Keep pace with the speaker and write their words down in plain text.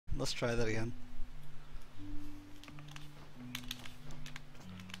let's try that again.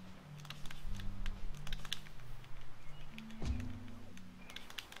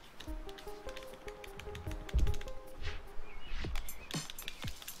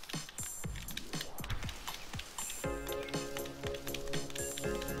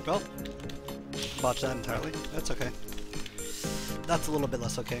 Well, botched that entirely. That's okay. That's a little bit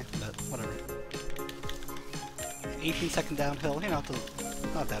less okay, but whatever. 18-second downhill, you know,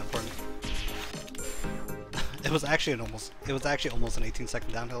 not that important. It was actually almost an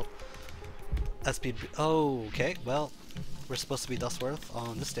 18-second downhill. Speed. Oh, okay. Well, we're supposed to be Dustforce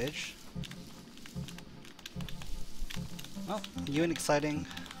on this stage. Well, new and exciting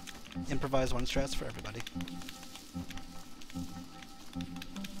improvised one strats for everybody.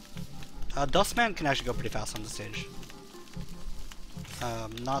 Dustman can actually go pretty fast on this stage.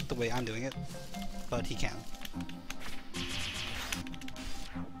 Not the way I'm doing it, but he can.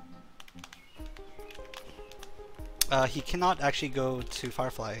 He cannot actually go to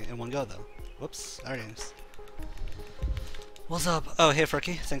Firefly in one go though. Whoops, alright. What's up? Oh, hey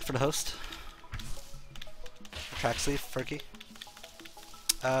Furky, thanks for the host. Track sleeve, Furky.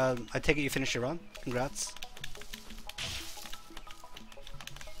 I take it you finished your run. Congrats.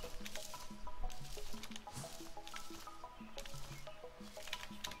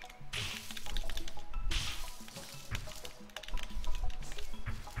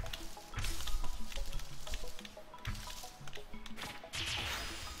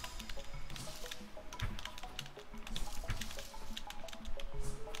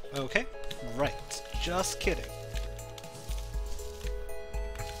 Okay, right. Just kidding.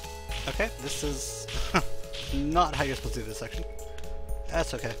 Okay, this is not how you're supposed to do this section.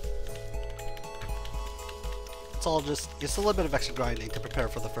 That's okay. It's all just, it's a little bit of extra grinding to prepare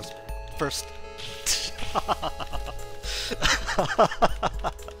for the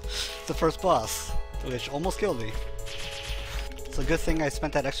the first boss, which almost killed me. It's a good thing I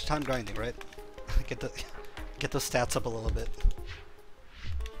spent that extra time grinding, right? Get those stats up a little bit.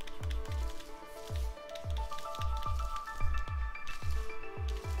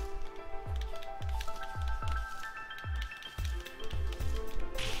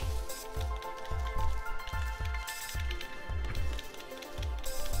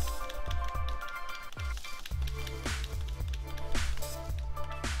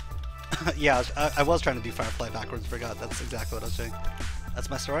 Yeah, I was trying to do Firefly backwards, forgot. That's exactly what I was doing. That's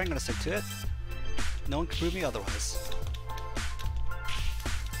my story, I'm gonna stick to it. No one can prove me otherwise.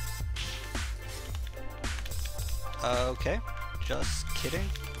 Okay, just kidding.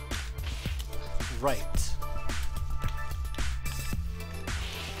 Right.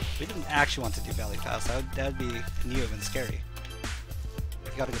 We didn't actually want to do Valley Fast, that'd be new and scary.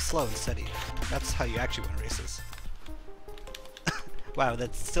 You gotta go slow and steady. That's how you actually win races. Wow,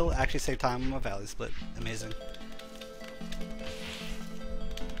 that still actually saved time on my Valley split. Amazing.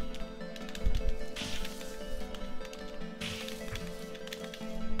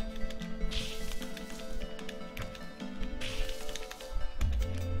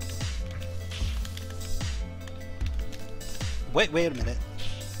 Wait a minute.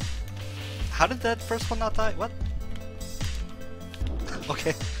 How did that first one not die? What?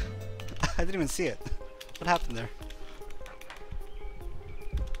 Okay. I didn't even see it. What happened there?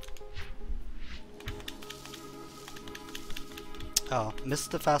 Oh,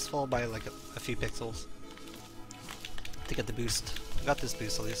 missed the fast fall by like a few pixels to get the boost. I got this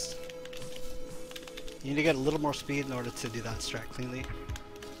boost at least. You need to get a little more speed in order to do that strat cleanly.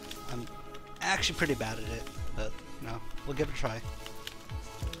 I'm actually pretty bad at it, but you know, we'll give it a try.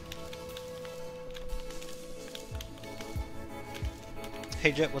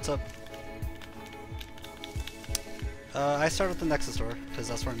 Hey Jet, what's up? I start at the Nexus door, because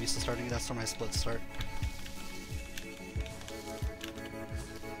that's where I'm used to starting, that's where my splits start.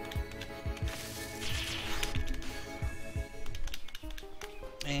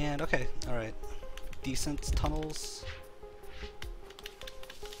 And okay, alright. Decent tunnels.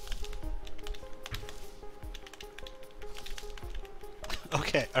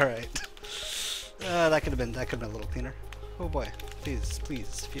 Okay, alright. That could have been a little cleaner. Oh boy, please,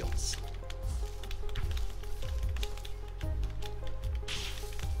 fields.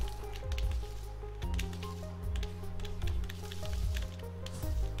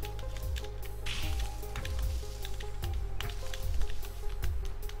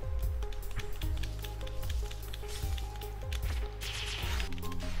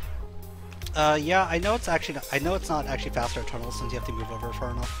 Yeah, I know it's not actually faster at tunnels since you have to move over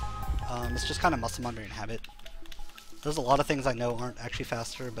far enough. It's just kind of muscle memory and habit. There's a lot of things I know aren't actually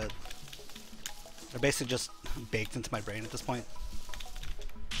faster, but they're basically just baked into my brain at this point.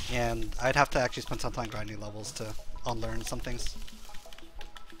 and I'd have to actually spend some time grinding levels to unlearn some things.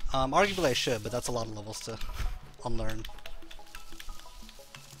 Arguably I should, but that's a lot of levels to unlearn.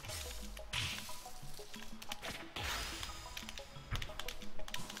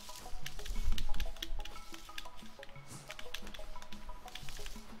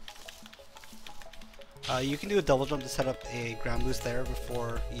 You can do a double jump to set up a ground boost there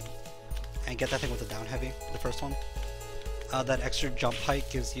before you and get that thing with the down heavy, the first one. That extra jump height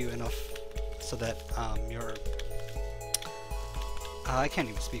gives you enough so that your I can't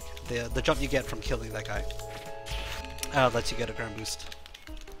even speak. The jump you get from killing that guy lets you get a ground boost.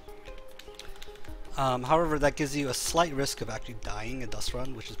 However, that gives you a slight risk of actually dying a dust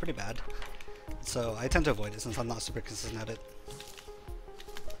run, which is pretty bad. So I tend to avoid it since I'm not super consistent at it.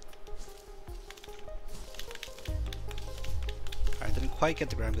 Alright, didn't quite get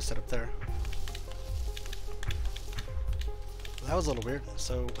the ground boost set up there. That was a little weird,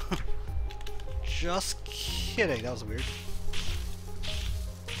 so just kidding, that was weird.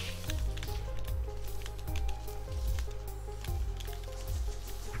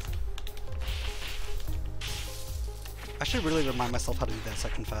 I should really remind myself how to do that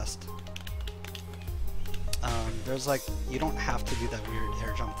section fast. There's like, you don't have to do that weird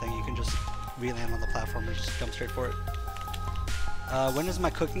air jump thing, you can just re-land on the platform and just jump straight for it. When is my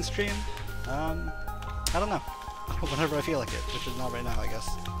cooking stream? I don't know. Whenever I feel like it, which is not right now, I guess.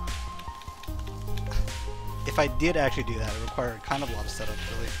 If I did actually do that, it would require kind of a lot of setup,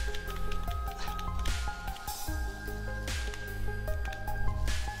 really.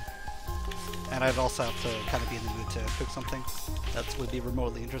 And I'd also have to kind of be in the mood to cook something that would be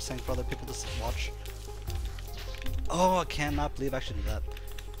remotely interesting for other people to watch. Oh, I cannot believe I actually did that.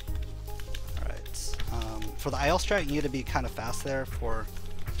 Alright. For the IL strat, you need to be kind of fast there. For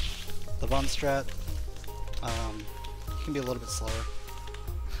the run strat, you can be a little bit slower.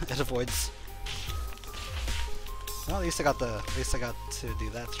 It avoids. Well, at least I got to do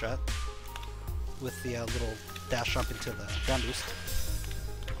that strat with the little dash jump into the ground boost.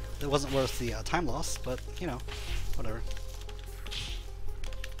 It wasn't worth the time loss, but you know, whatever.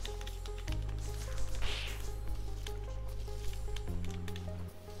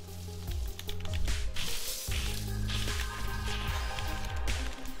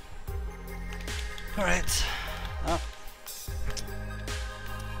 Alright. Oh.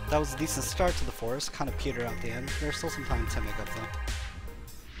 That was a decent start to the forest, kind of petered out the end. There's still some time to make up though.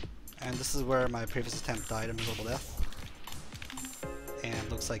 And this is where my previous attempt died a miserable death.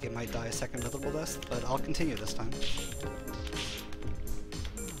 And looks like it might die a second miserable death, but I'll continue this time.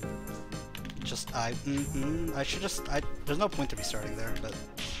 There's no point to be starting there, but...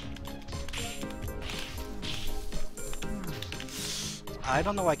 I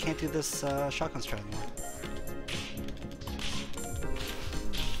don't know why I can't do this shotgun strat anymore.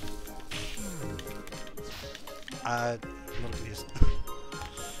 I'm a little confused.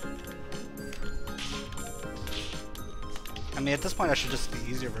 I mean, at this point I should just do the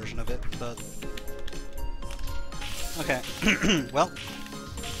easier version of it, but... Okay. Well...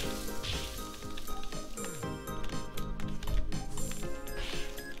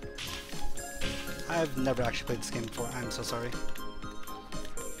 I've never actually played this game before, I'm so sorry.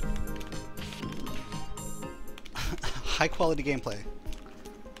 High quality gameplay.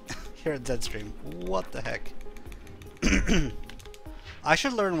 Here at Zedstream. What the heck? I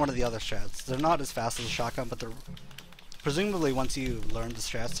should learn one of the other strats. They're not as fast as a shotgun, but they're... Presumably once you learn the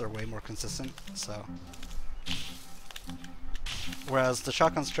strats, they're way more consistent, so... Whereas the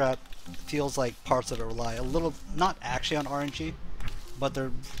shotgun strat feels like parts of it rely a little... Not actually on RNG, but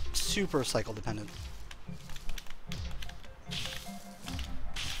they're super cycle dependent.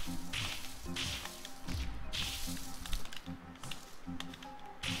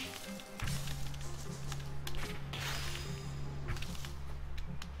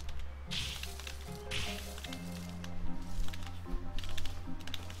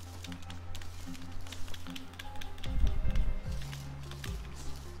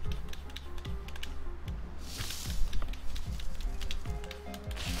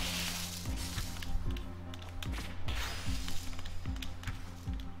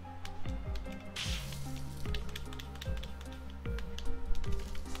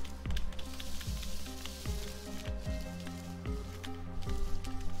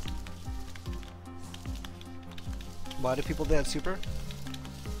 Why do people do that super?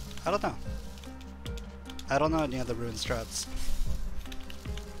 I don't know. I don't know any other ruined strats.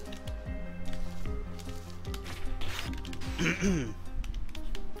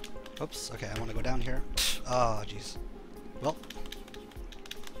 Oops, okay, I want to go down here. Oh, jeez. Well.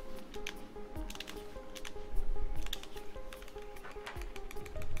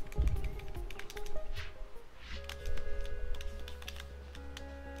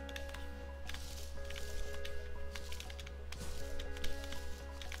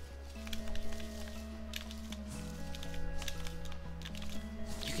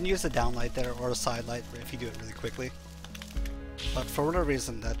 can use the downlight there or a side light if you do it really quickly. But for whatever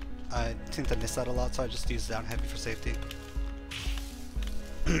reason, that I seem to miss that a lot, so I just use down heavy for safety.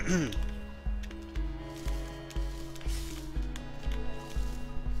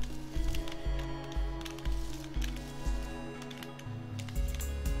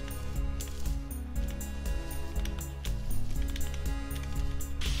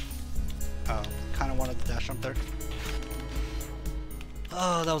 Oh, kind of wanted to dash jump there.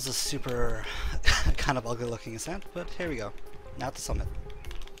 Oh, that was a super kind of ugly looking ascent, but here we go. Now at the summit.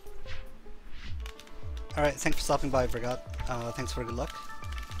 Alright, thanks for stopping by, Vergot. Thanks for good luck.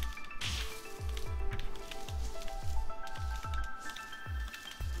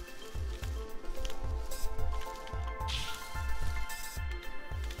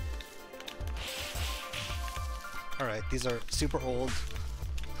 Alright, these are super old,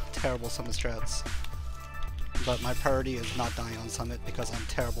 terrible summit strats. But my priority is not dying on summit because I'm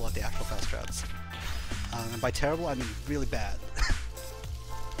terrible at the actual fast strats. And by terrible, I mean really bad.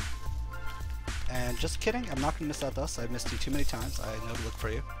 And just kidding, I'm not going to miss that dust. I've missed you too many times. I know to look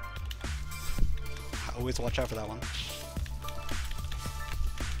for you. I always watch out for that one.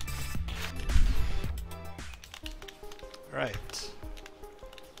 Alright.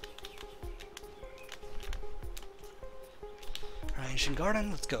 Alright, Ancient Garden,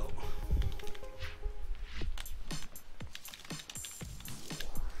 let's go.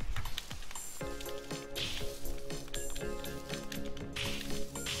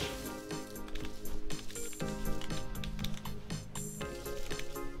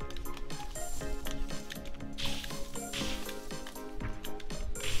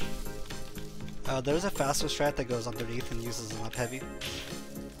 There's a faster strat that goes underneath and uses an up heavy,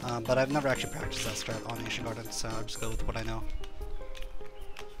 but I've never actually practiced that strat on Ancient Garden, so I'll just go with what I know.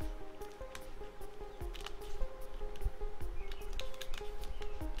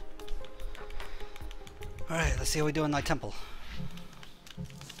 Alright, let's see how we do on Night Temple.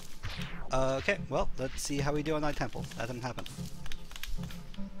 Okay, well, let's see how we do on Night Temple. That didn't happen.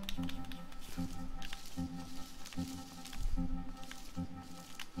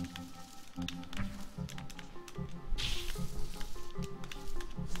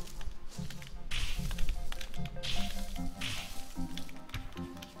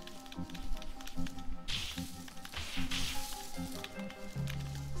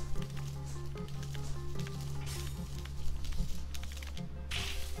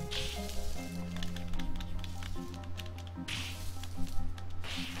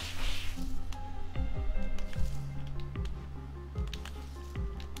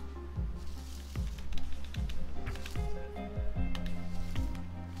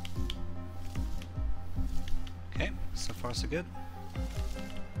 So far so good.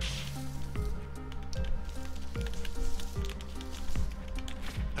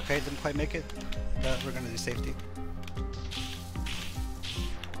 Okay, didn't quite make it, but we're gonna do safety.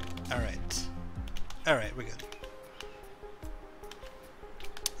 Alright. Alright, we're good.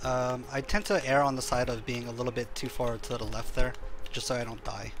 I tend to err on the side of being a little bit too far to the left there, just so I don't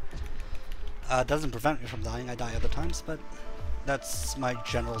die. Doesn't prevent me from dying, I die other times, but that's my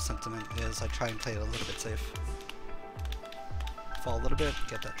general sentiment, is I try and play it a little bit safe. Fall a little bit,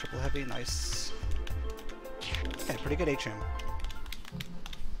 get that triple heavy, nice. Okay, pretty good atrium.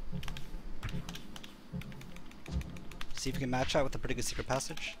 See if we can match that with a pretty good secret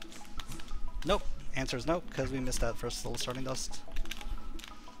passage. Nope, answer is nope, because we missed that first little starting dust.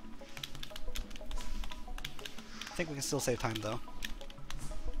 I think we can still save time though.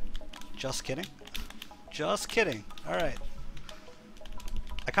 Just kidding. Just kidding. Alright.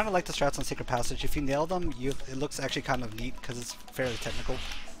 I kind of like the strats on Secret Passage. If you nail them, it looks actually kind of neat because it's fairly technical.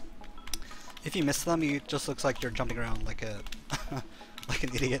 If you miss them, it just looks like you're jumping around like a like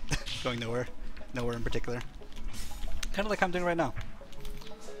an idiot, going nowhere in particular. Kind of like I'm doing right now.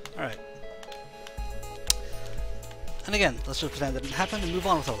 All right. And again, let's just pretend that didn't happen and move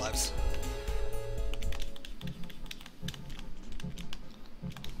on with our lives.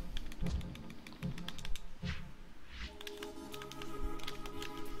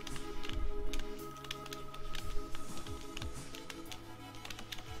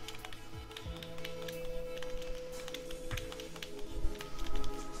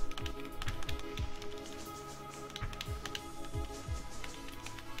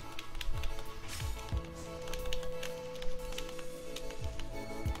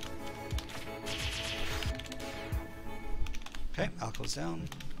 Okay, Alco's down.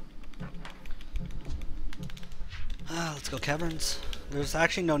 Let's go Caverns. There's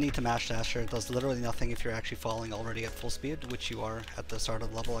actually no need to mash dash here. It does literally nothing if you're actually falling already at full speed, which you are at the start of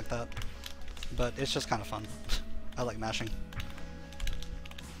the level like that. But it's just kind of fun. I like mashing.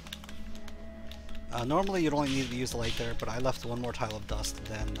 Normally you'd only need to use the light there, but I left one more tile of dust,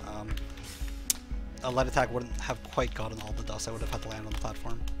 then a light attack wouldn't have quite gotten all the dust. I would have had to land on the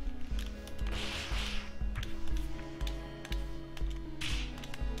platform.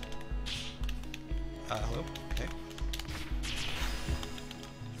 Hello? Okay.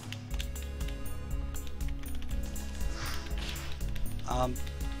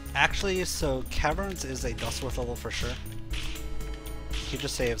 Actually, so Caverns is a Dustforce level for sure. He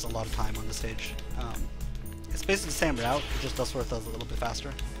just saves a lot of time on the stage. It's basically the same route, just Dustforce does it a little bit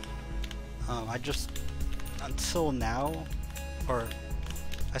faster. I just, until now, or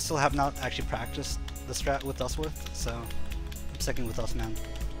I still have not actually practiced the strat with Dustforce, so I'm sticking with Dustman.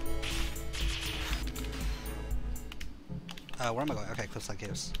 Where am I going? Okay, Cliffside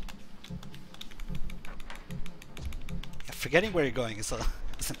Caves. Yeah, forgetting where you're going is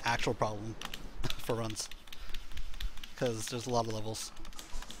it's an actual problem for runs, because there's a lot of levels.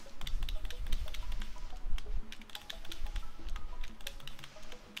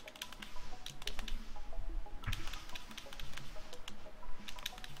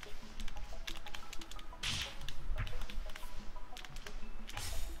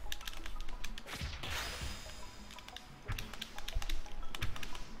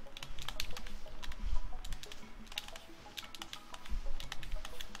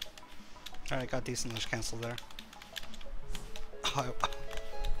 Alright, got decent ledge cancel there. Oh,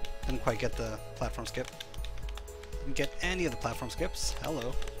 didn't quite get the platform skip. Didn't get any of the platform skips.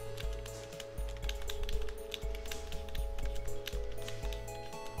 Hello.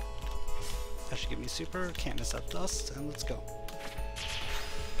 That should give me super. Can't miss that dust, and let's go.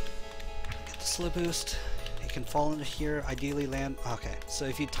 Get the slow boost. You can fall into here, ideally land. Okay, so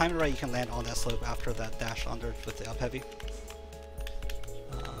if you time it right, you can land on that slope after that dash under with the up heavy.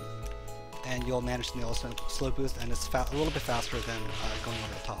 And you'll manage to nail a slow boost, and it's a little bit faster than going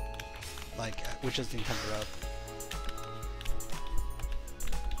over the top, like which is the intended route.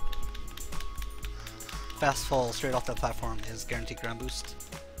 Fast fall straight off that platform is guaranteed ground boost.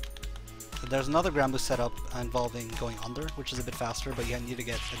 There's another ground boost setup involving going under, which is a bit faster, but you need to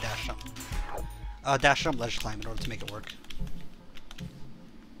get a dash jump. Dash jump ledge climb in order to make it work.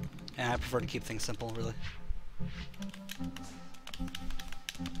 And I prefer to keep things simple, really.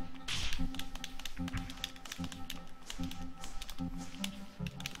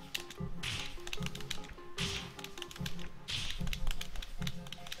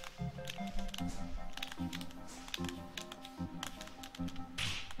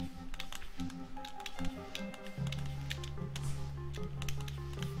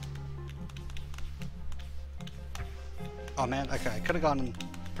 Oh man, okay, I could have gotten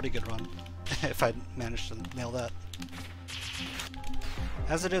a pretty good run if I'd managed to nail that.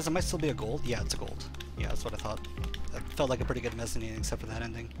 As it is, it might still be a gold. Yeah, it's a gold. Yeah, that's what I thought. That felt like a pretty good mezzanine except for that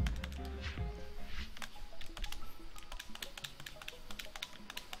ending.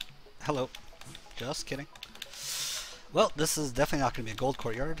 Hello. Just kidding. Well, this is definitely not going to be a gold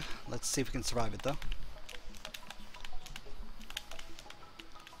courtyard. Let's see if we can survive it though.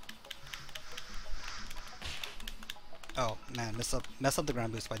 Oh man, mess up the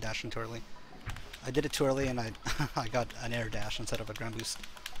ground boost by dashing too early. I did it too early and I I got an air dash instead of a ground boost.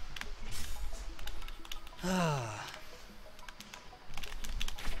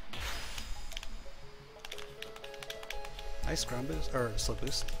 Nice ground boost, or slow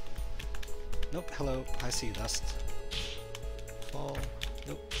boost. Nope, hello, I see you, dust. Fall,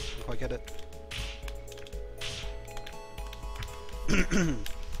 nope, didn't quite get it.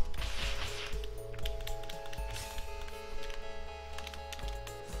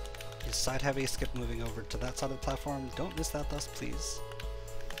 Side heavy, skip moving over to that side of the platform. Don't miss that dust, please.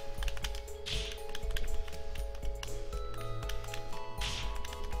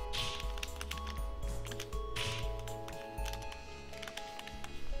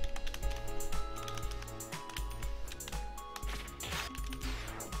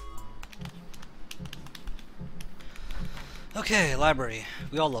 Okay, library.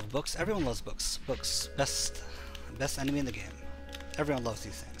 We all love books. Everyone loves books. Books, best enemy in the game. Everyone loves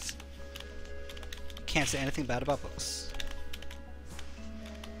these things. Can't say anything bad about books.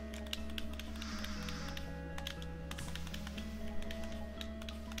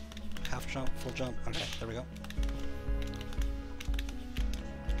 Half jump, full jump. Okay, there we go.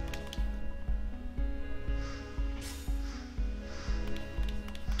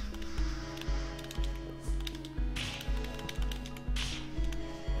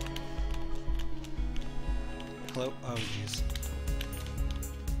 Hello? Oh, jeez.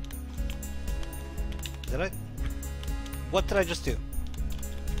 Did I? What did I just do?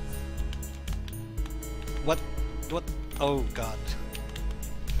 What? Oh god.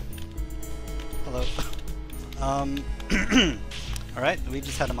 Hello. Alright, we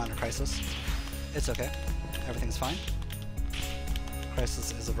just had a minor crisis. It's okay. Everything's fine.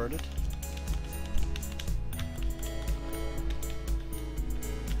 Crisis is averted.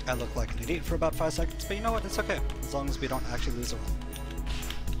 I look like an idiot for about 5 seconds, but you know what? It's okay. As long as we don't actually lose a run.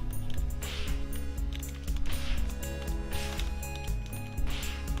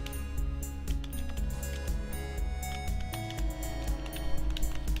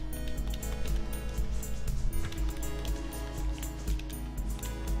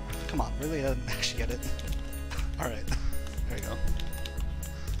 Come on, really? I didn't actually get it. Alright, there you go.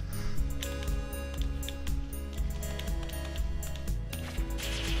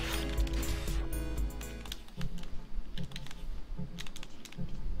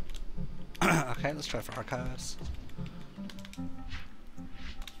 Okay, let's try for archives.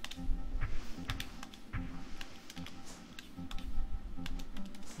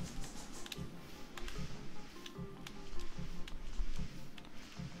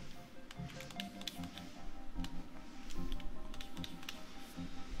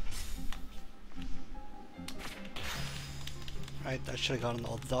 Right, I should have gotten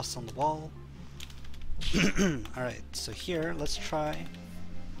all the dust on the wall. Alright, so here, let's try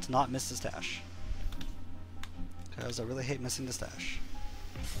to not miss the stash. Because I really hate missing the stash.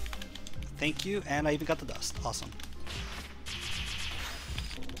 Thank you, and I even got the dust. Awesome.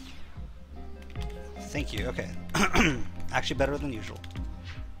 Thank you, okay. Actually better than usual.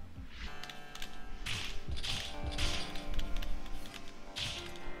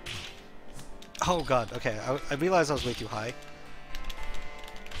 Oh god, okay, I realized I was way too high.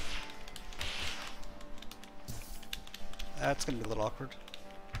 That's gonna be a little awkward.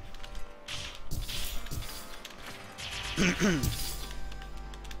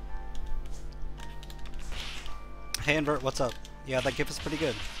 Hey Invert, what's up? Yeah, that gift is pretty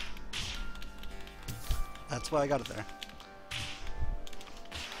good. That's why I got it there.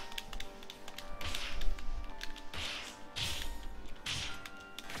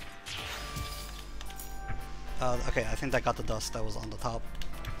 Okay, I think that got the dust that was on the top.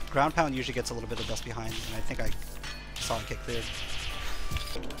 Ground Pound usually gets a little bit of dust behind, and I think I saw it get cleared.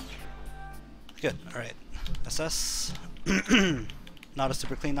 Good, alright. SS. Not a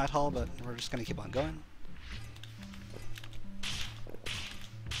super clean night haul, but we're just gonna keep on going.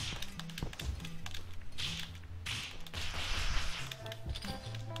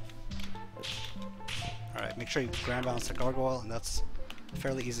 Alright, make sure you ground bounce the gargoyle, and that's a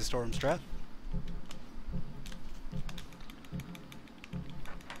fairly easy storm strat.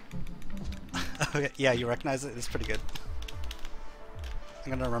 Okay, yeah, you recognize it? It's pretty good.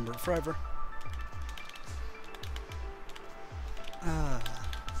 I'm gonna remember it forever.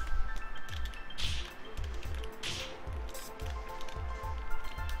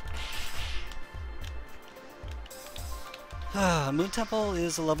 Moon Temple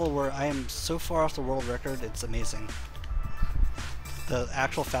is a level where I am so far off the world record, it's amazing. The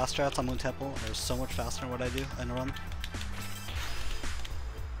actual fast strats on Moon Temple are so much faster than what I do in a run.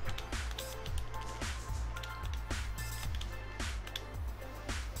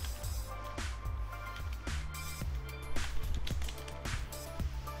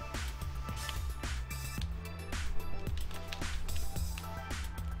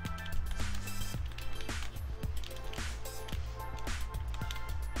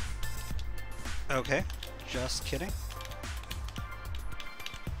 Okay, just kidding.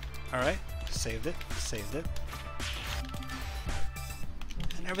 Alright, saved it, saved it.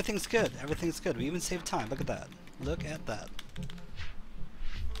 And everything's good, everything's good. We even saved time, look at that. Look at that.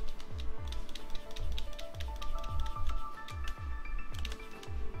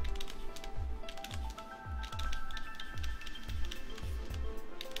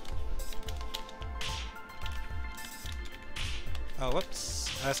 Oh,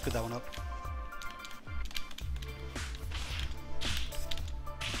 whoops, I screwed that one up.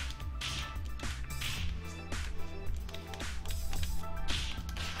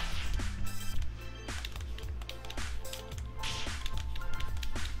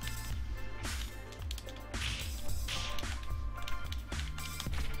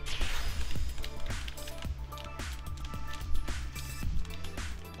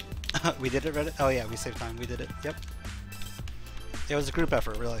 We did it, Reddit? Oh yeah, we saved time. We did it. Yep. It was a group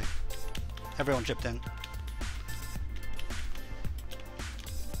effort, really. Everyone chipped in.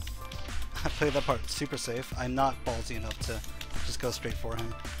 I played that part super safe. I'm not ballsy enough to just go straight for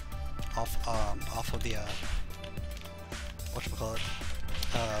him off of the whatchamacallit,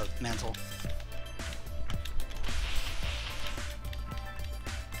 mantle.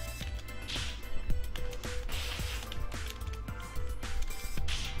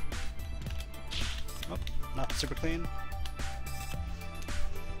 not super clean.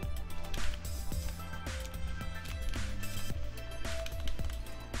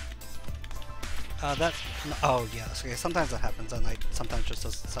 Oh yeah, okay, sometimes that happens, and like sometimes just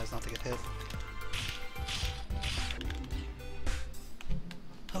decides not to get hit.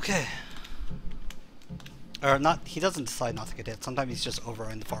 Okay. Or not, he doesn't decide not to get hit, sometimes he's just over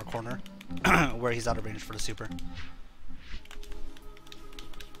in the far corner, where he's out of range for the super.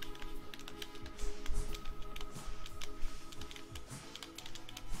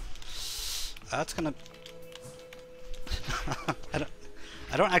 That's gonna...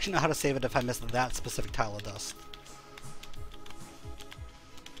 I don't actually know how to save it if I miss that specific tile of dust.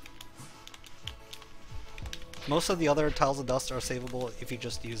 Most of the other tiles of dust are savable if you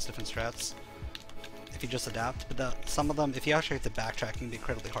just use different strats. If you just adapt, but some of them, if you actually have to backtrack, can be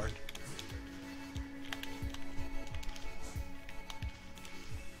incredibly hard.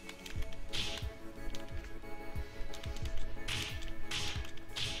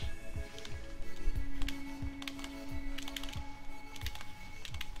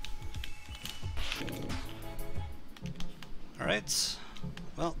 Alright,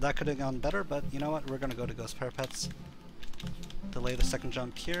 well that could have gone better, but you know what, we're gonna go to Ghost Parapets. Delay the second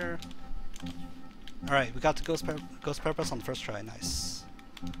jump here. Alright, we got to Ghost Parapets on the first try, nice.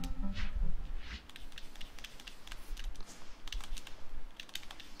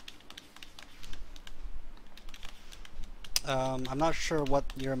 I'm not sure what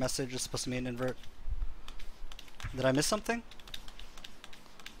your message is supposed to mean, invert. Did I miss something?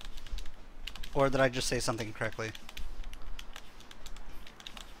 Or did I just say something incorrectly?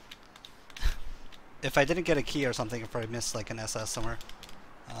 If I didn't get a key or something, if I missed like an SS somewhere,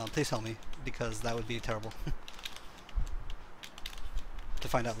 please help me, because that would be terrible to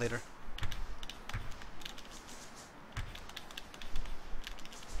find out later.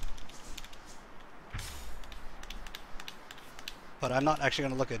 But I'm not actually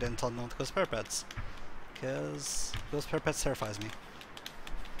going to look at it until I know what Ghost Parapets, because Ghost Parapets terrifies me.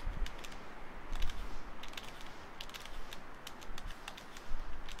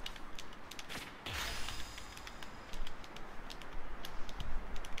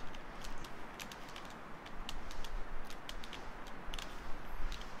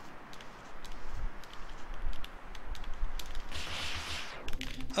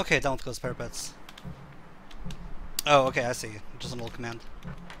 Okay, done with Ghost Parapets. Oh, okay, I see. Just an old command.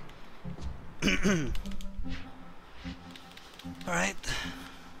 Alright.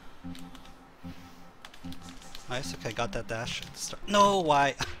 Nice, okay, got that dash. No,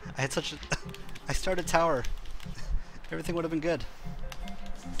 why? I had such a... I started tower. Everything would have been good.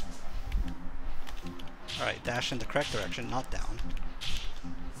 Alright, dash in the correct direction, not down.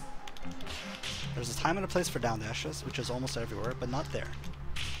 There's a time and a place for down dashes, which is almost everywhere, but not there.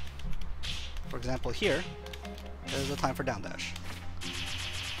 For example, here, there's a time for down dash.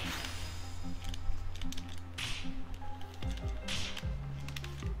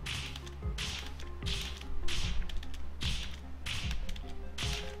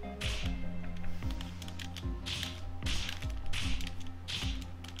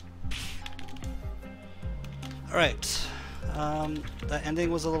 Alright, the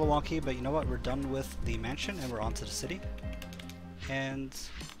ending was a little wonky, but you know what, we're done with the mansion and we're on to the city. And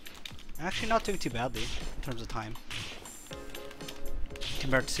actually not doing too badly in terms of time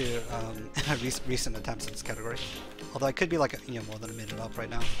compared to recent attempts in this category. Although I could be like more than a minute up right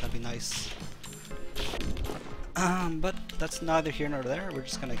now. That'd be nice. But that's neither here nor there. We're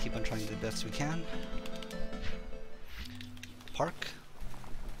just gonna keep on trying to do the best we can. Park.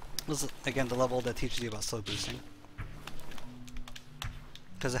 This is again the level that teaches you about slow boosting,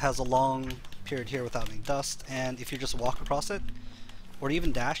 because it has a long period here without any dust, and if you just walk across it or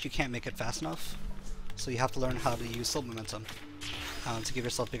even dash, you can't make it fast enough. So you have to learn how to use slope momentum to give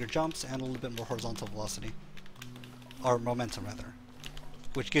yourself bigger jumps and a little bit more horizontal velocity. Or momentum, rather.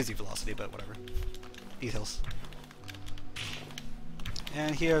 Which gives you velocity, but whatever. Details.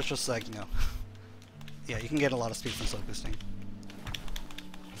 And here it's just like, yeah, you can get a lot of speed from slope boosting.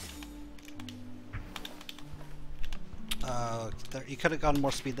 There, you could have gotten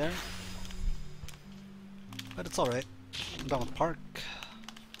more speed there. But it's alright. I'm done with the park.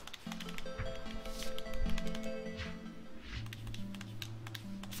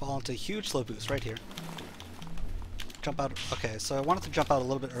 Fall into a huge slow boost right here. Jump out. Okay, so I wanted to jump out a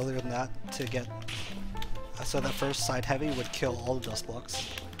little bit earlier than that to get so that first side heavy would kill all the dust blocks.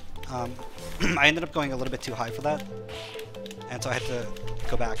 I ended up going a little bit too high for that, and so I had to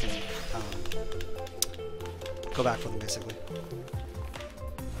go back and go back for them basically.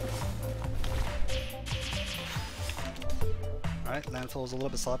 Alright, landfall is a little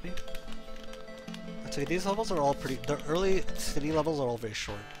bit sloppy. So these levels are all pretty. The early city levels are all very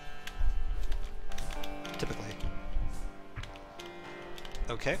short, typically.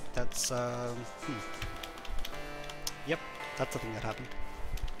 Okay, that's Yep, that's the thing that happened.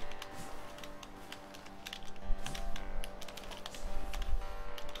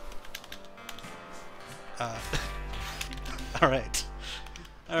 Alright.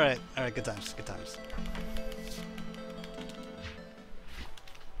 Alright, alright, good times, good times.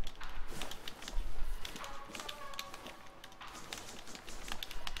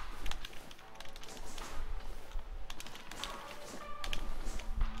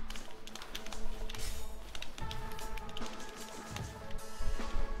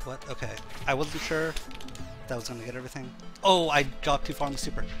 What? Okay. I wasn't sure that was gonna get everything. Oh, I dropped too far on the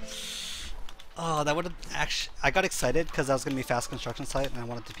super. Oh, that would have actually. I got excited because that was gonna be fast construction site, and I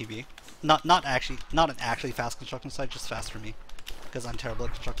wanted to PB. Not an actually fast construction site, just fast for me, because I'm terrible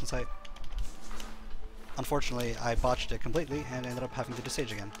at construction site. Unfortunately, I botched it completely and ended up having to do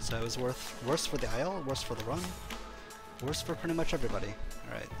stage again. So it was worse for the IL, worse for the run, worse for pretty much everybody.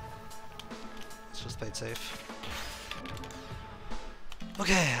 All right, let's just play it safe.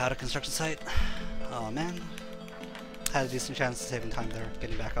 Okay, out of construction site. Oh man. Had a decent chance of saving time there,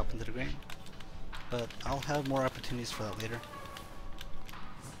 getting back up into the green. But I'll have more opportunities for that later.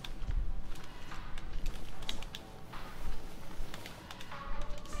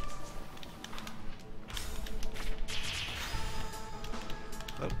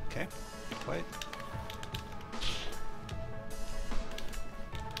 Okay, quite.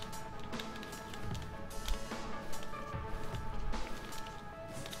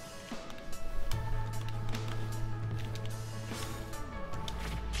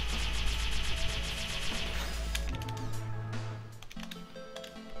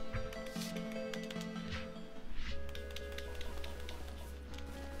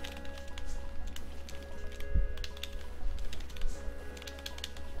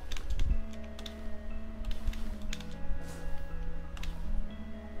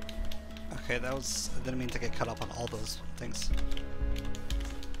 Okay, that was. I didn't mean to get cut up on all those things.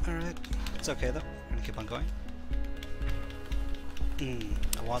 Alright, it's okay though. We're gonna keep on going.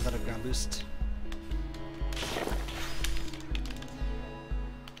 I want that ground boost.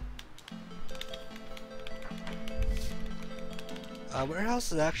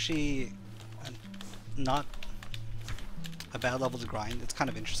 Warehouse is actually not a bad level to grind. It's kind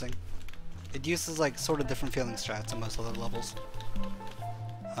of interesting. It uses like sort of different feeling strats than most other levels.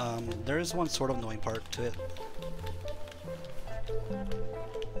 There is one sort of annoying part to it.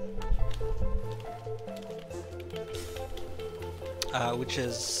 Which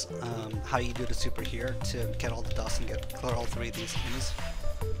is how you do the super here to get all the dust and clear all three of these enemies.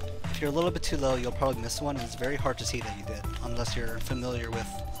 If you're a little bit too low, you'll probably miss one, and it's very hard to see that you did, unless you're familiar with...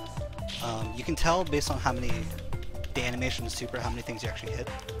 you can tell based on how many... the animation of super, how many things you actually hit.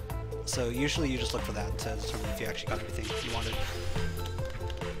 So usually you just look for that to determine if you actually got everything you wanted.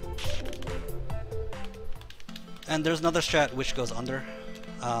 And there's another strat which goes under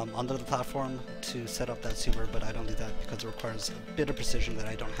the platform to set up that super, but I don't do that because it requires a bit of precision that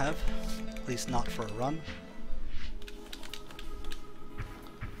I don't have, at least not for a run.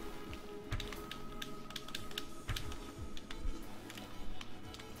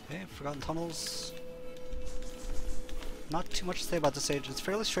 Okay, Forgotten Tunnels. Not too much to say about this stage. It's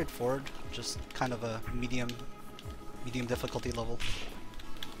fairly straightforward, just kind of a medium difficulty level.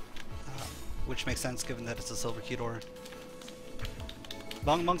 Which makes sense given that it's a silver key door.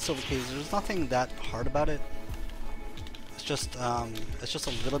 Among silver keys, there's nothing that hard about it. It's just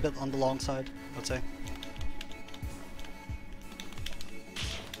a little bit on the long side, I would say.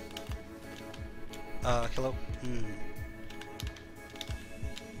 Hello?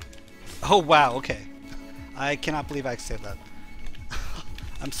 Oh wow, okay. I cannot believe I saved that.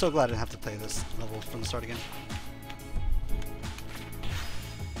 I'm so glad I didn't have to play this level from the start again.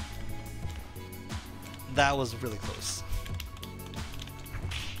 That was really close.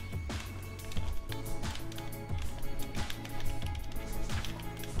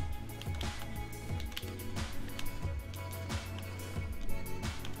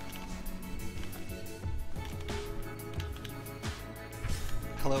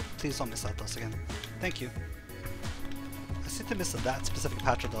 Hello, please don't miss that dust again. Thank you. I seem to miss that specific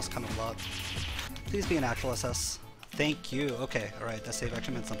patch of dust kind of a lot. Please be an actual SS. Thank you. Okay, alright, that save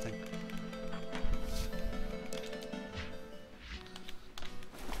actually meant something.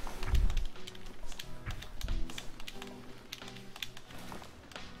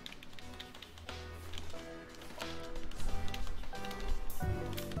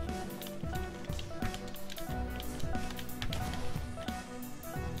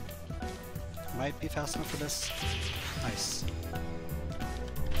 might be fast enough for this. Nice.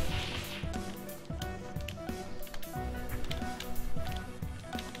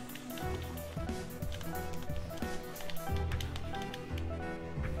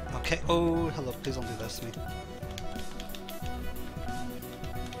 Okay, oh, hello, please don't do this to me.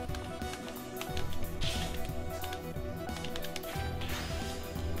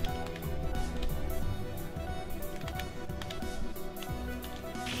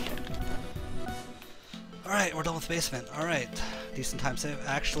 Alright, we're done with the basement. Alright, decent time save.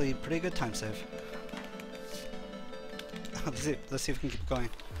 Actually, pretty good time save. Let's see if we can keep going.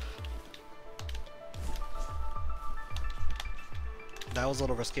 That was a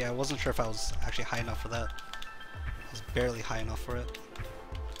little risky. I wasn't sure if I was actually high enough for that. I was barely high enough for it.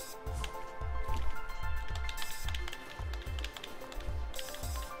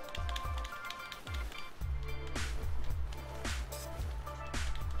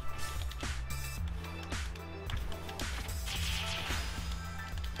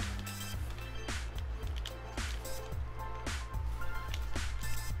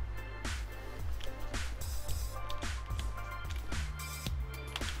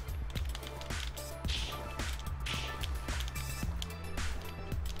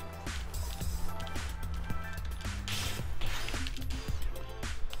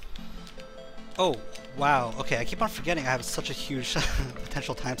 Oh, wow. Okay, I keep on forgetting I have such a huge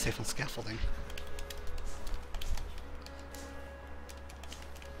potential time save on scaffolding.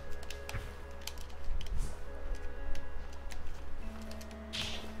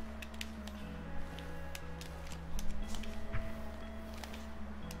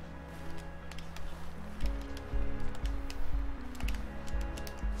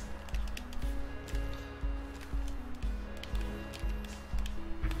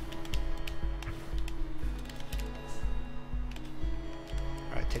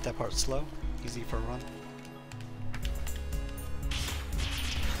 Take that part slow, easy for a run.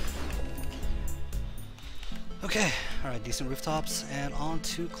 Okay, alright, decent rooftops, and on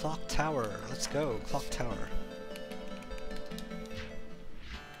to Clock Tower. Let's go, Clock Tower.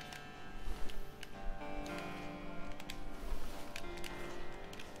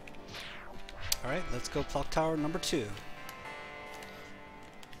 Alright, let's go Clock Tower number 2.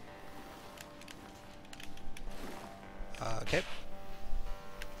 Okay.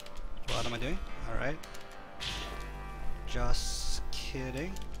 What am I doing? Alright. Just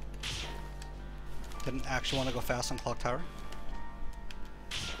kidding. Didn't actually want to go fast on Clock Tower.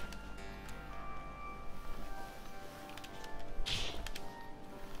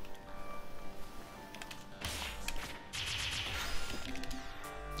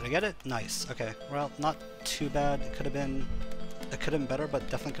 Did I get it? Nice. Okay. Well, not too bad. It could have been better, but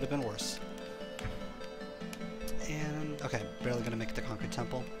definitely could have been worse. And okay, barely gonna make the concrete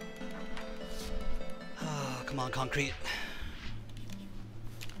temple. Oh, come on, concrete.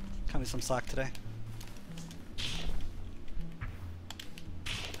 Cut me some slack today.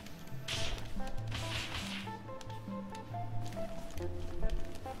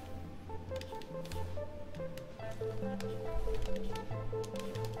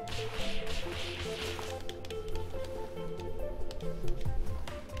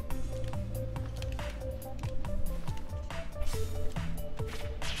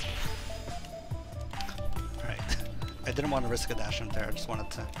 I didn't want to risk a dash in there, I just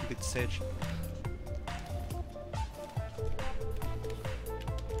wanted to complete the stage.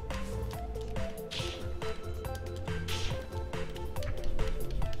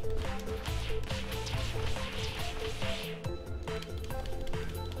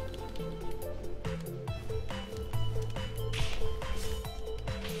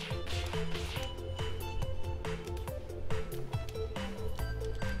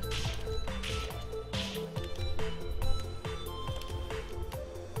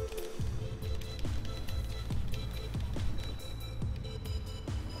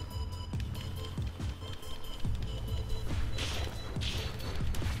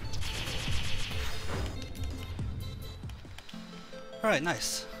 Alright,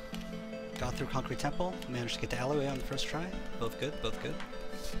 nice. Got through Concrete Temple, managed to get the alleyway on the first try. Both good, both good.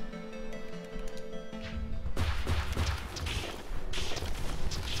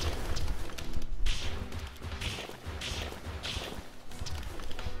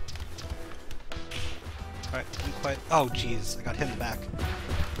 Alright, didn't quite. Oh, jeez, I got hit in the back.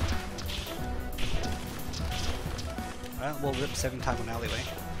 Alright, we'll rip 7 time on alleyway.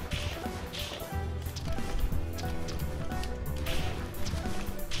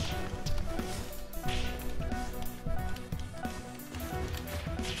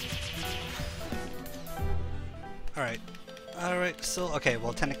 Alright, still okay?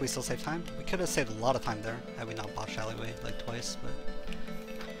 Well, technically, still save time. We could have saved a lot of time there had we not botched alleyway like twice. But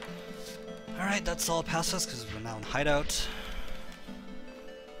all right, that's all past us because we're now in hideout.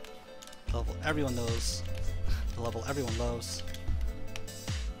 The level everyone knows. The level everyone loves.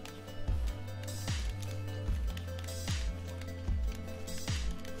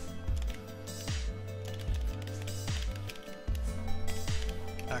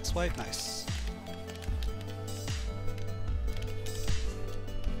 Back swipe, nice.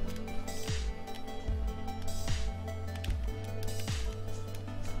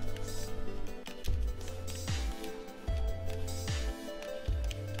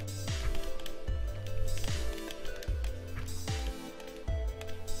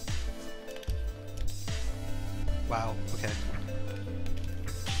 Wow, okay.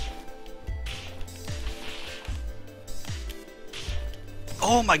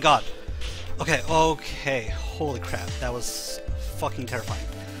 Oh my god! Okay, okay, holy crap, that was fucking terrifying.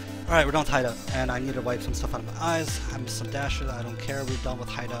 Alright, we're done with hideout, and I need to wipe some stuff out of my eyes. I missed some dashes, I don't care, we're done with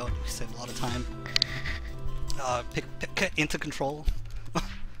hideout, we saved a lot of time. Pick into control.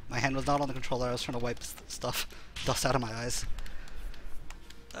 My hand was not on the controller, I was trying to wipe stuff, dust out of my eyes.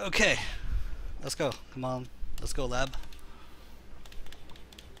 Okay, let's go, come on, let's go lab.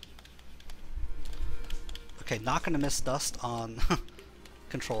 Okay, not gonna miss dust on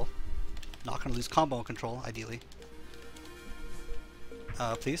control. Not gonna lose combo on control, ideally.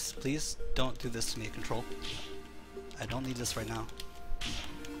 Please, please don't do this to me, control. I don't need this right now.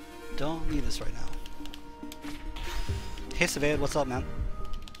 Don't need this right now. Hey Savade, what's up, man?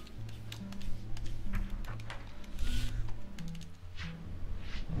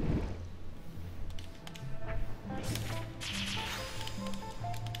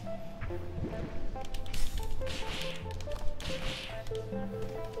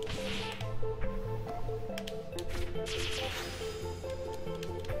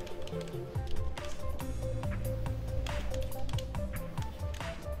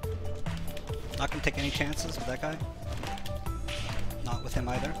 Not gonna take any chances with that guy. Not with him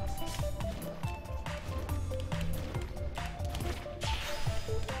either.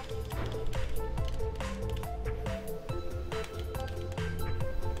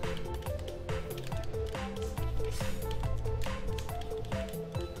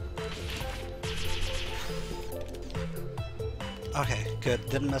 Okay, good.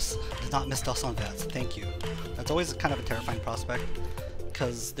 Did not miss dust on VATS. Thank you. That's always kind of a terrifying prospect,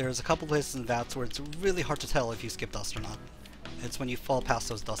 because there's a couple places in VATS where it's really hard to tell if you skip dust or not. It's when you fall past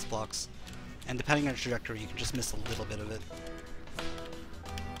those dust blocks, and depending on your trajectory, you can just miss a little bit of it.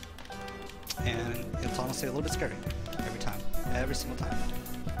 And it's honestly a little bit scary every time, every single time.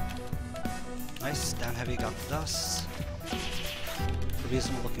 Nice, down heavy, got the dust. For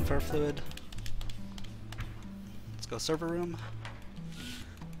reason we're looking for a fluid. Let's go server room.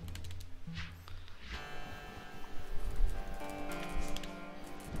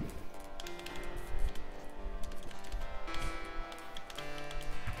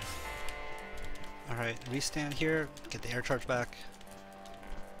 Alright, restand here, get the air charge back.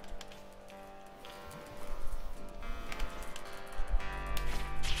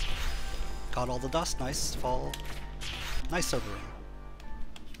 Got all the dust, nice fall. Nice server room.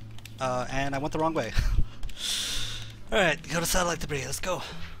 And I went the wrong way. Alright, go to satellite debris, let's go.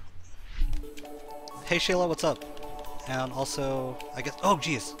 Hey Shayla, what's up? And also, I guess, oh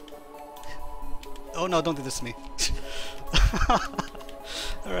jeez. Oh no, don't do this to me.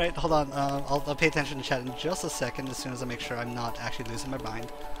 Alright, hold on, I'll pay attention to chat in just a second as soon as I make sure I'm not actually losing my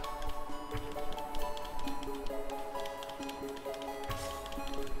mind.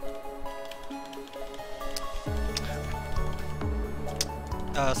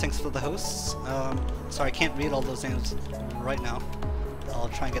 Thanks for the hosts. Sorry, I can't read all those names right now. I'll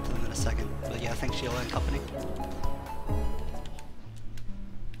try and get to them in a second. But yeah, thanks Sheila and company.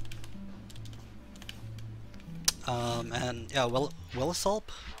 And yeah, Willisalp?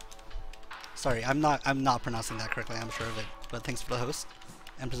 Sorry, I'm not pronouncing that correctly, I'm sure of it. But thanks for the host.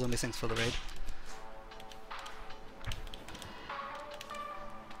 And presumably thanks for the raid.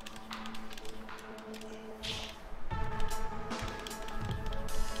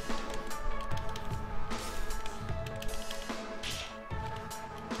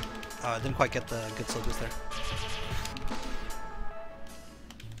 I didn't quite get the good syllabus there.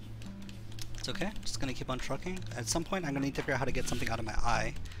 It's okay, just gonna keep on trucking. At some point I'm gonna need to figure out how to get something out of my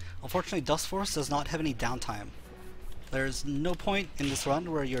eye. Unfortunately, Dustforce does not have any downtime. There's no point in this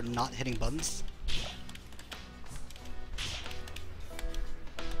run where you're not hitting buttons.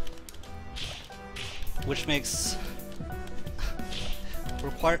 Which makes...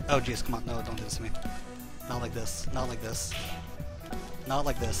 oh jeez, come on, no, don't do this to me. Not like this, not like this. Not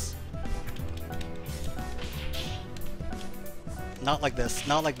like this. Not like this.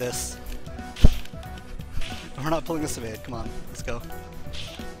 Not like this. We're not pulling a Savade. Come on. Let's go.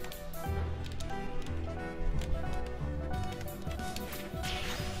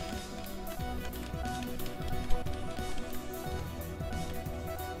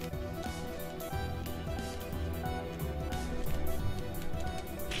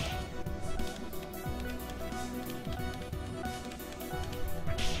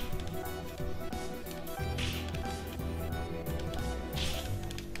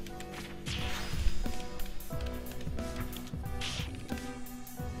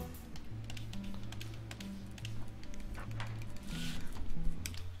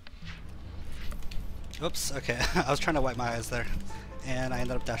 Oops, okay. I was trying to wipe my eyes there, and I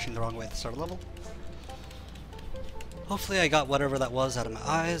ended up dashing the wrong way at the start of the level. Hopefully I got whatever that was out of my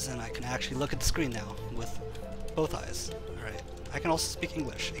eyes, and I can actually look at the screen now with both eyes. Alright. I can also speak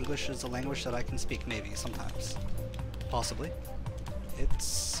English. English is a language that I can speak maybe, sometimes. Possibly.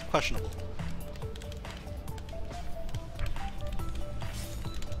 It's questionable.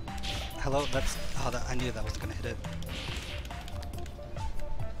 Hello? That's... oh, I knew that was gonna hit it.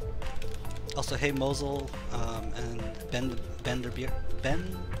 Also, hey Mosul, and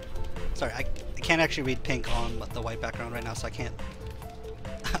Ben? Sorry, I can't actually read pink on the white background right now, so I can't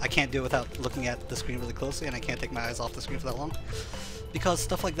I can't do it without looking at the screen really closely, and I can't take my eyes off the screen for that long, because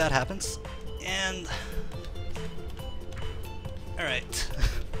stuff like that happens, and... alright.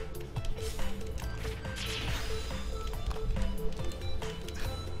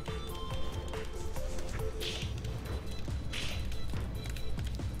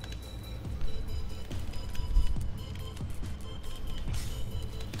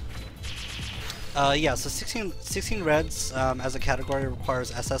 Yeah, so 16 reds as a category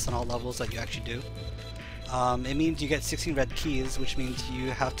requires SS on all levels that you actually do. It means you get 16 red keys, which means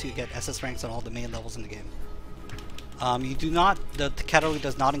you have to get SS ranks on all the main levels in the game. You do not, the category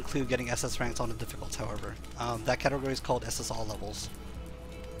does not include getting SS ranks on the difficults, however. That category is called SS all levels.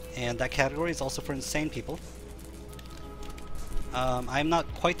 And that category is also for insane people. I'm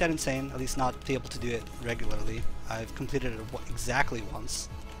not quite that insane, at least not be able to do it regularly. I've completed it exactly once.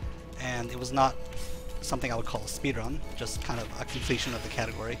 And it was not something I would call a speedrun, just kind of a completion of the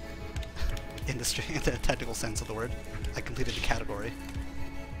category. in the technical sense of the word. I completed the category.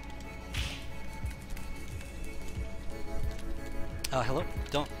 Hello?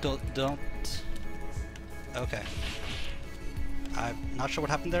 Don't... Okay. I'm not sure what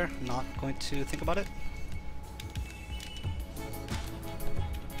happened there. I'm not going to think about it.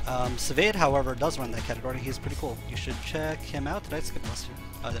 Savade, however, does run that category. He's pretty cool. You should check him out. Did I skip last year?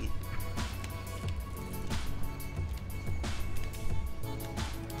 I didn't.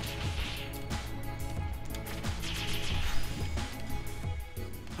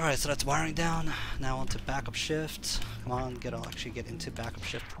 Alright, so that's wiring down. Now on to backup shift. Come on, actually get into backup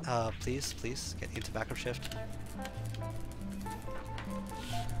shift. Please, get into backup shift.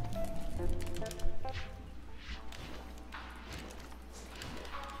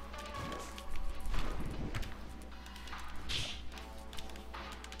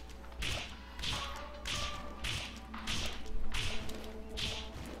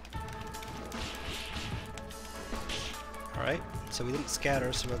 Alright, so we didn't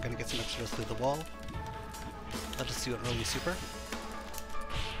scatter, so we're gonna get some extras through the wall. Let us do an early super.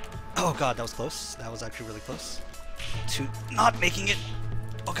 Oh god, that was close. That was actually really close. To not making it!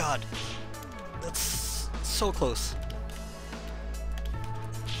 Oh god! That's so close.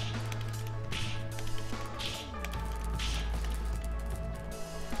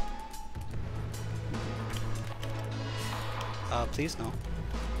 Please, no.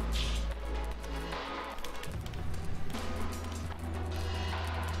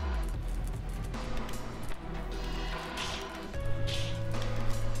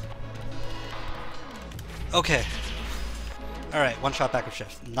 Okay. Alright, one shot backup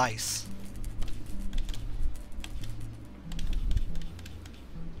shift. Nice.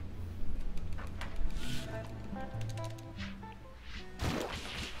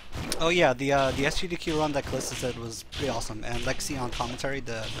 Oh yeah, the SGDQ run that Calista said was pretty awesome, and Lexi on commentary,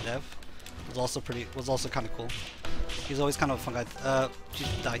 the dev, was also kind of cool. He's always kind of a fun guy.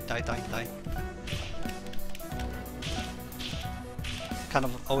 Die. Kind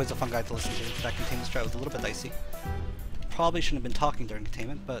of always a fun guy to listen to. That containment strat was a little bit dicey. Probably shouldn't have been talking during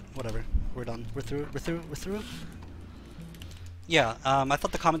containment, but whatever. We're done. We're through. Yeah, I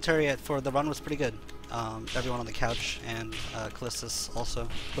thought the commentary for the run was pretty good. Everyone on the couch and Callista's also.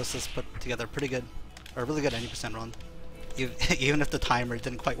 Callista's put together a really good 90% run. Even if the timer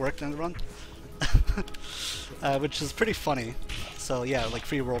didn't quite work during the run. which is pretty funny. So yeah, like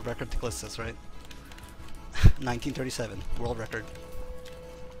free world record to Callistus, right? 1937, world record.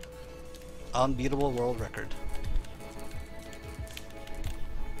 Unbeatable world record.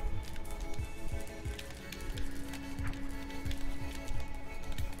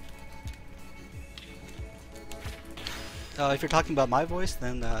 If you're talking about my voice,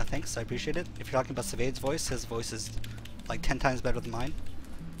 then thanks, I appreciate it. If you're talking about Savade's voice, his voice is like 10 times better than mine.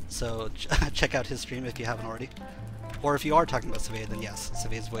 So check out his stream if you haven't already. Or if you are talking about Savade, then yes,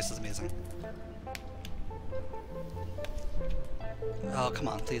 Savade's voice is amazing. Oh, come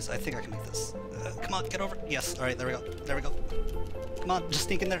on, please. I think I can make this. Come on, get over. Yes, alright, there we go. There we go. Come on, just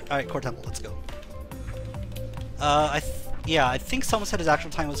sneak in there. Alright, Core Temple, let's go. Yeah, I think someone said his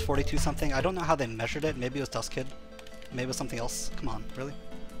actual time was 42 something. I don't know how they measured it. Maybe it was Dust Kid. Maybe it was something else. Come on, really?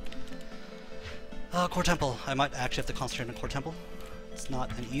 Core Temple. I might actually have to concentrate on Core Temple. It's not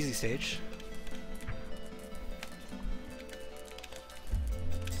an easy stage.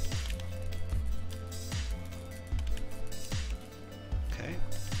 Okay.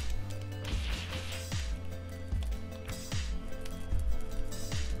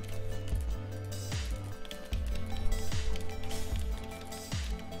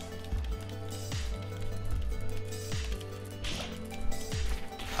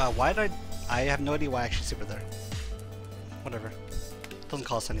 Why did I have no idea why I actually super there. Whatever. Doesn't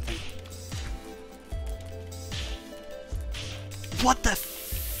cost anything. What the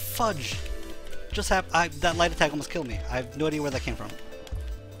fudge? Just that light attack almost killed me. I have no idea where that came from.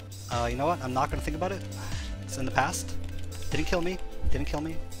 You know what? I'm not gonna think about it. It's in the past. Didn't kill me. Didn't kill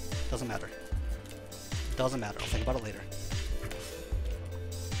me. Doesn't matter. Doesn't matter. I'll think about it later.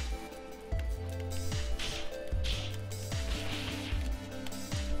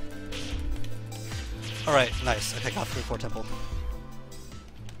 Alright, nice. Okay, got through Core Temple.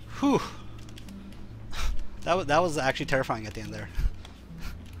 Whew! That was actually terrifying at the end there.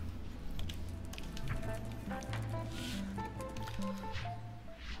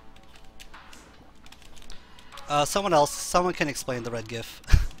 Someone can explain the red GIF.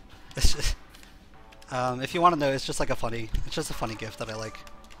 It's just, if you want to know, it's just a funny GIF that I like.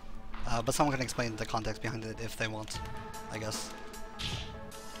 But someone can explain the context behind it if they want, I guess.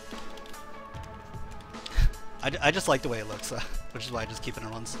 I just like the way it looks, which is why I just keep it in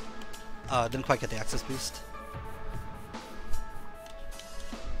runs. Didn't quite get the access boost.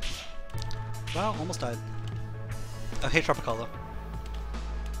 Well, almost died. Oh, hey Tropicolo.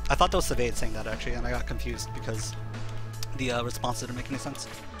 I thought that was Savade saying that actually, and I got confused because the response didn't make any sense.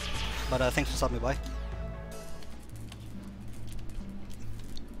 But thanks for stopping me by.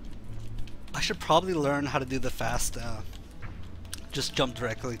 I should probably learn how to do the fast, just jump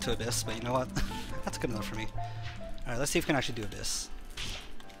directly to Abyss, but you know what? That's good enough for me. Alright, let's see if we can actually do Abyss.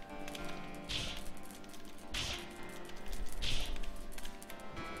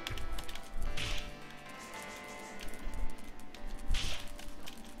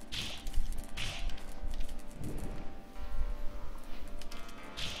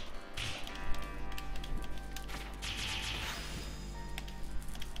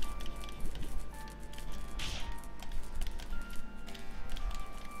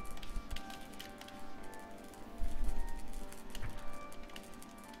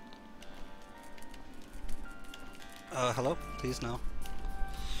 Hello? Please, no.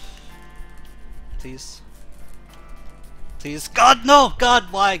 Please. Please. God, no! God,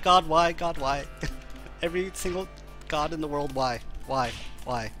 why? God, why? God, why? Every single god in the world, why? Why?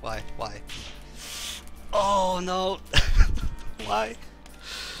 Why? Why? Why? Oh, no! Why?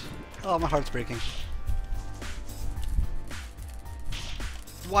 Oh, my heart's breaking.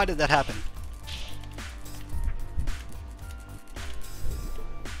 Why did that happen?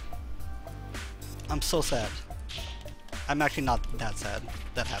 I'm so sad. I'm actually not that sad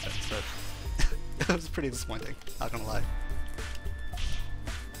that happened, but it was pretty disappointing, not gonna lie.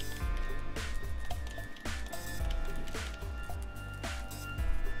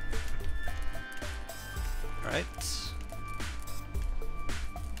 Alright.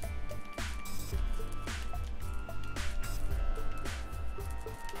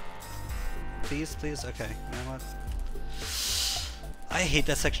 Please, please? Okay, you know what? I hate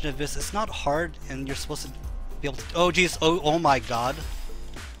that section of this. It's not hard, and you're supposed to be able to— oh jeez, oh my god.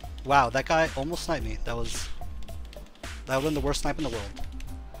 Wow, that guy almost sniped me. That would've been the worst snipe in the world.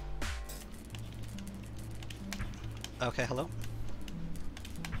 Okay, hello?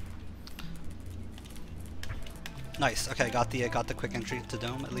 Nice, okay, got the quick entry to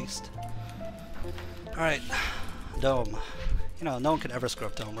Dome at least. Alright, Dome. You know, no one could ever screw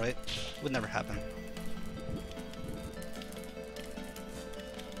up Dome, right? Would never happen.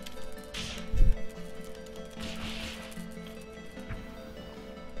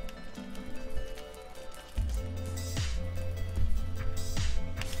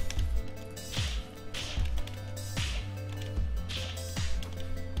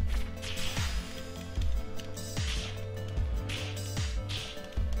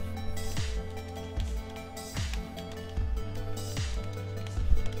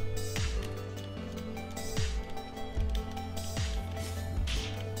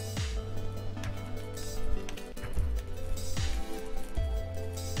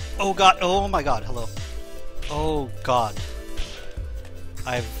 Oh god, oh my god, hello. Oh god.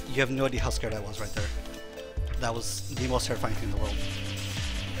 You have no idea how scared I was right there. That was the most terrifying thing in the world.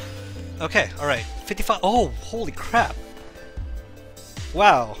 Okay, alright. 55. Oh, holy crap.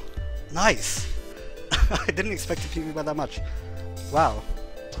 Wow. Nice. I didn't expect to beat me by that much. Wow.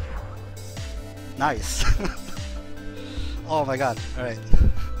 Nice. Oh my god, alright.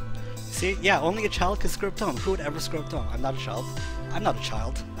 See, yeah, only a child can screw up Dome. Who would ever screw up Dome? I'm not a child. I'm not a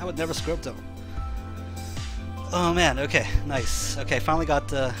child. I would never screw up Dome. Oh man, okay, nice. Okay, finally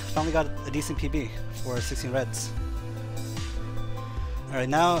got a decent PB for 16 reds. Alright,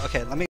 now, okay, let me